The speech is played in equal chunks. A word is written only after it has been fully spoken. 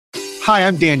Hi,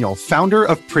 I'm Daniel, founder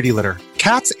of Pretty Litter.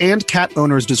 Cats and cat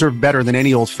owners deserve better than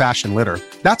any old-fashioned litter.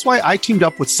 That's why I teamed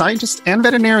up with scientists and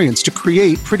veterinarians to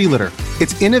create Pretty Litter.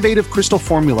 Its innovative crystal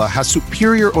formula has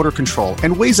superior odor control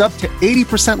and weighs up to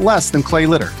 80% less than clay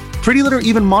litter. Pretty Litter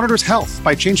even monitors health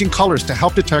by changing colors to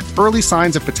help detect early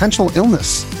signs of potential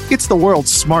illness. It's the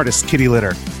world's smartest kitty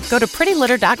litter. Go to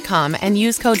prettylitter.com and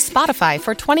use code SPOTIFY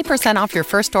for 20% off your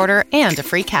first order and a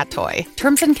free cat toy.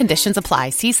 Terms and conditions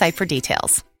apply. See site for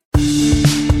details.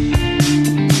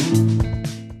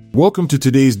 Welcome to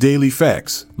today's Daily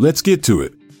Facts. Let's get to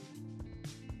it.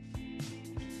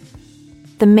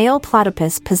 The male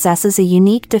platypus possesses a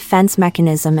unique defense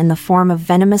mechanism in the form of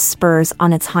venomous spurs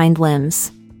on its hind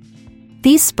limbs.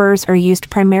 These spurs are used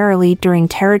primarily during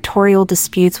territorial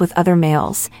disputes with other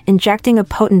males, injecting a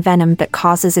potent venom that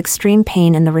causes extreme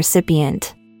pain in the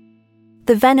recipient.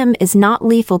 The venom is not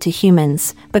lethal to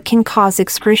humans, but can cause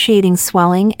excruciating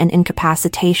swelling and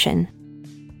incapacitation.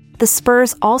 The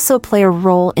spurs also play a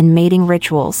role in mating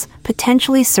rituals,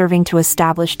 potentially serving to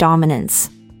establish dominance.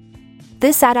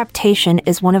 This adaptation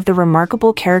is one of the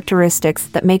remarkable characteristics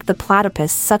that make the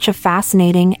platypus such a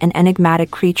fascinating and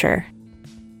enigmatic creature.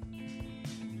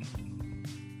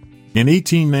 In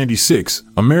 1896,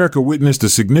 America witnessed a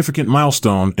significant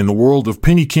milestone in the world of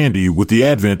penny candy with the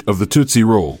advent of the Tootsie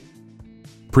Roll.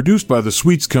 Produced by the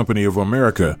Sweets Company of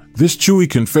America, this chewy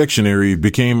confectionery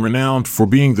became renowned for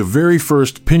being the very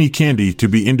first penny candy to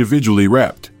be individually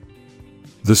wrapped.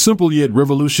 The simple yet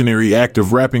revolutionary act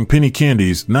of wrapping penny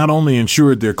candies not only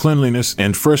ensured their cleanliness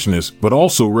and freshness, but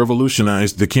also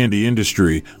revolutionized the candy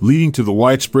industry, leading to the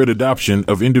widespread adoption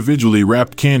of individually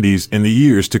wrapped candies in the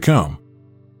years to come.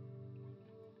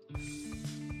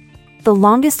 The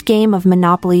longest game of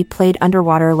Monopoly played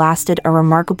underwater lasted a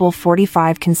remarkable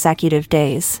 45 consecutive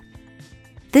days.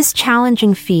 This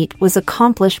challenging feat was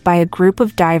accomplished by a group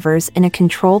of divers in a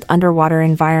controlled underwater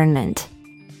environment.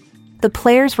 The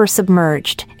players were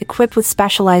submerged, equipped with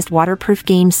specialized waterproof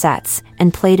game sets,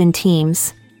 and played in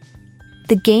teams.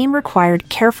 The game required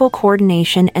careful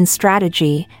coordination and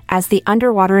strategy, as the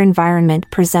underwater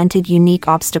environment presented unique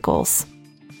obstacles.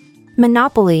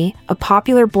 Monopoly, a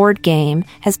popular board game,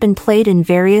 has been played in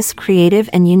various creative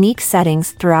and unique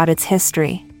settings throughout its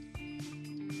history.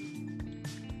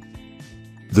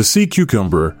 The sea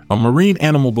cucumber, a marine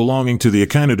animal belonging to the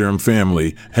echinoderm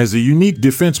family, has a unique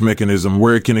defense mechanism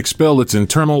where it can expel its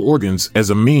internal organs as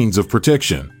a means of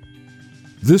protection.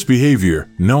 This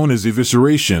behavior, known as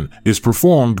evisceration, is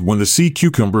performed when the sea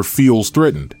cucumber feels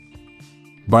threatened.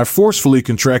 By forcefully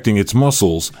contracting its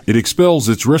muscles, it expels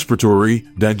its respiratory,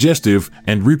 digestive,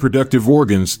 and reproductive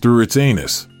organs through its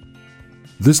anus.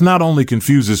 This not only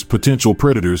confuses potential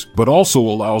predators, but also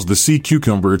allows the sea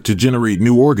cucumber to generate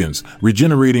new organs,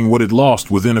 regenerating what it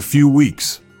lost within a few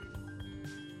weeks.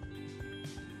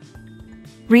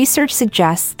 Research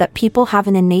suggests that people have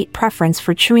an innate preference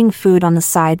for chewing food on the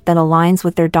side that aligns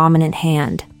with their dominant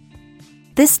hand.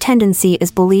 This tendency is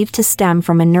believed to stem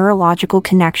from a neurological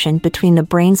connection between the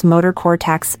brain's motor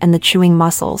cortex and the chewing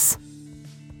muscles.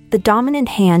 The dominant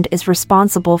hand is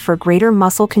responsible for greater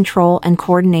muscle control and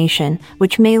coordination,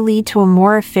 which may lead to a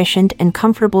more efficient and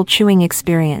comfortable chewing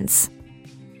experience.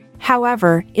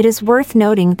 However, it is worth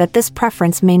noting that this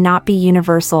preference may not be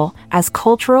universal, as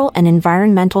cultural and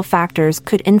environmental factors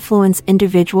could influence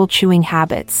individual chewing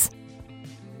habits.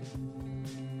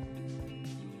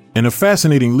 In a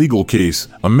fascinating legal case,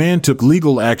 a man took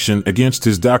legal action against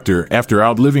his doctor after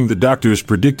outliving the doctor's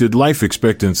predicted life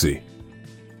expectancy.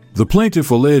 The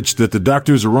plaintiff alleged that the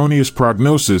doctor's erroneous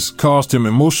prognosis caused him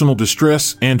emotional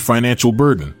distress and financial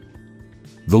burden.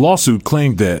 The lawsuit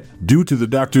claimed that, due to the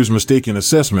doctor's mistaken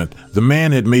assessment, the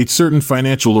man had made certain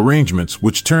financial arrangements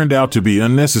which turned out to be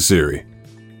unnecessary.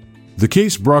 The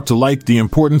case brought to light the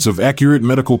importance of accurate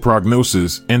medical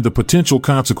prognosis and the potential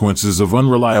consequences of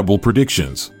unreliable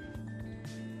predictions.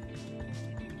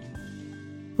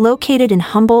 Located in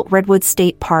Humboldt Redwood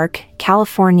State Park,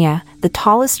 California, the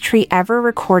tallest tree ever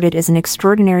recorded is an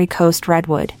extraordinary coast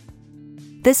redwood.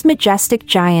 This majestic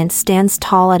giant stands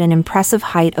tall at an impressive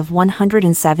height of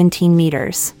 117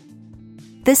 meters.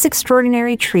 This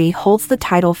extraordinary tree holds the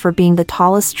title for being the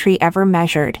tallest tree ever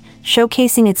measured,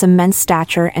 showcasing its immense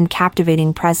stature and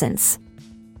captivating presence.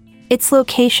 Its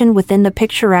location within the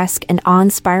picturesque and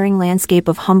awe-inspiring landscape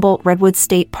of Humboldt Redwood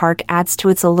State Park adds to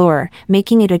its allure,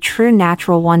 making it a true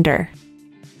natural wonder.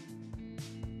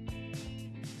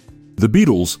 The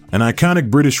Beatles, an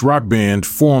iconic British rock band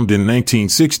formed in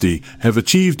 1960, have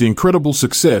achieved incredible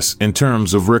success in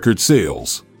terms of record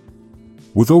sales.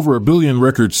 With over 1 billion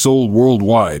records sold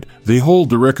worldwide, they hold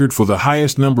the record for the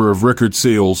highest number of record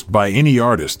sales by any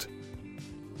artist.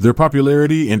 Their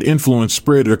popularity and influence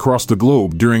spread across the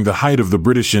globe during the height of the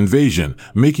British invasion,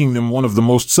 making them one of the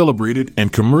most celebrated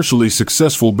and commercially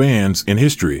successful bands in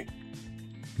history.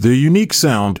 Their unique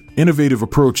sound, innovative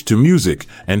approach to music,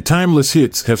 and timeless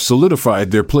hits have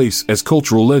solidified their place as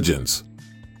cultural legends.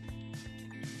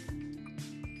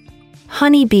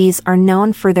 Honeybees are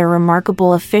known for their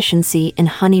remarkable efficiency in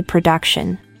honey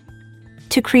production.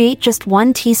 To create just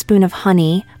 1 teaspoon of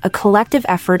honey, a collective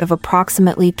effort of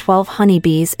approximately 12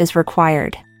 honeybees is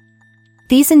required.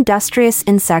 These industrious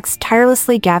insects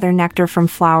tirelessly gather nectar from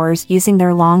flowers using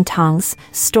their long tongues,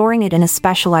 storing it in a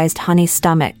specialized honey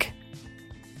stomach.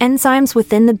 Enzymes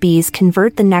within the bees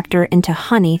convert the nectar into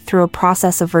honey through a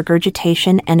process of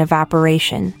regurgitation and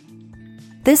evaporation.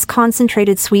 This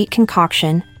concentrated sweet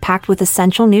concoction, packed with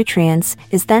essential nutrients,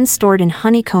 is then stored in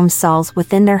honeycomb cells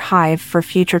within their hive for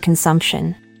future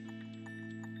consumption.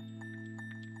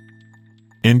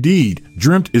 Indeed,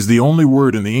 dreamt is the only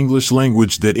word in the English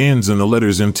language that ends in the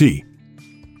letters MT.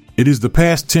 It is the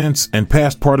past tense and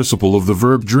past participle of the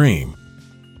verb dream.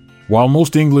 While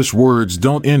most English words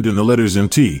don't end in the letters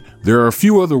MT, there are a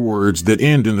few other words that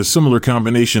end in the similar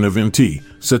combination of MT,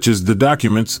 such as the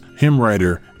documents, hymn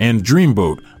writer, and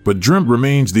dreamboat, but dreamt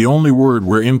remains the only word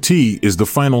where MT is the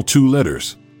final 2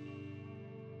 letters.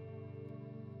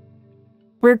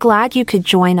 We're glad you could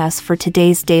join us for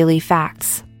today's Daily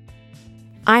Facts.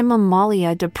 I'm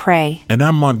Amalia Dupre. And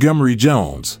I'm Montgomery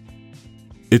Jones.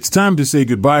 It's time to say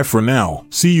goodbye for now.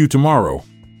 See you tomorrow.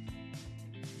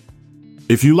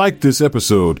 If you liked this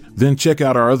episode, then check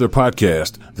out our other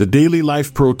podcast, the Daily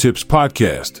Life Pro Tips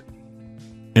Podcast.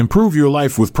 Improve your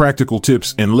life with practical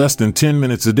tips in less than 10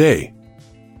 minutes a day.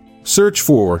 Search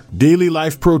for Daily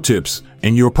Life Pro Tips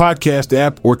in your podcast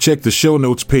app or check the show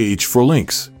notes page for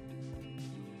links.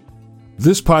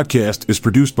 This podcast is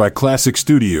produced by Classic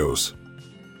Studios.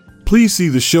 Please see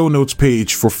the show notes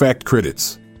page for fact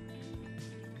credits.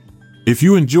 If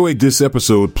you enjoyed this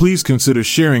episode, please consider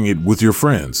sharing it with your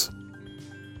friends.